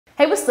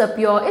Hey, what's up,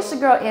 y'all? It's your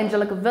girl,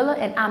 Angelica Vila,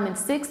 and I'm in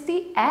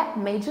 60 at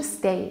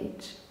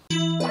MajorStage.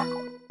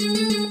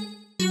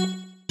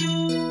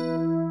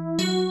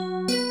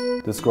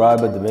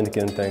 Describe a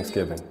Dominican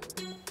Thanksgiving.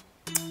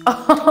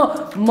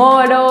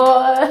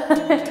 Moro,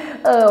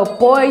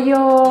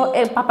 pollo,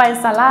 papa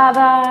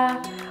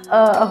ensalada,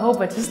 a whole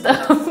bunch of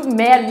stuff.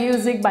 Mad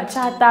music,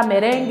 bachata,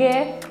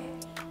 merengue,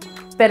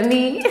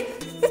 pernil.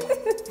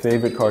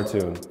 Favorite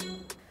cartoon.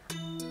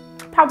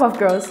 Powerpuff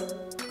Girls,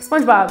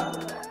 SpongeBob,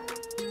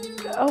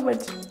 a whole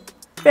bunch.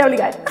 Family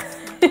Guy.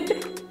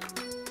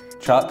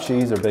 Chopped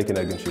cheese or bacon,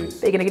 egg, and cheese?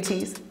 Bacon, egg, and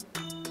cheese.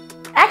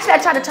 Actually, I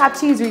tried to chop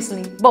cheese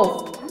recently.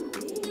 Both.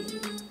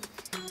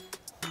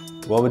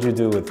 What would you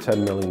do with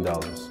 $10 million?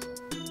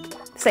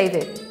 Save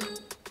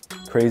it.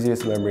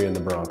 Craziest memory in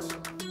the Bronx?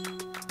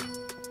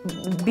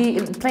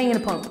 Playing in a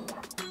pump.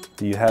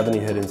 Do you have any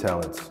hidden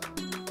talents?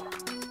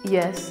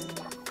 Yes.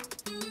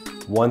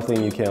 One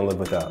thing you can't live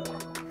without?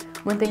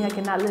 One thing I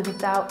cannot live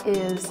without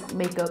is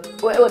makeup.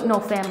 Well, no,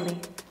 family.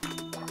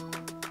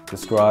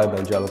 Describe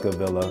Angelica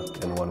Vila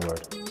in one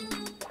word.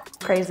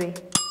 Crazy.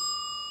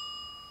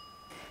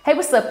 Hey,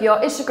 what's up,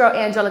 y'all? It's your girl,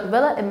 Angelica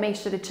Vila, and make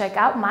sure to check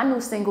out my new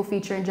single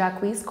featuring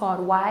Jacquees called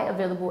Why,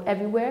 available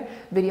everywhere.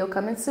 Video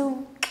coming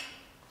soon.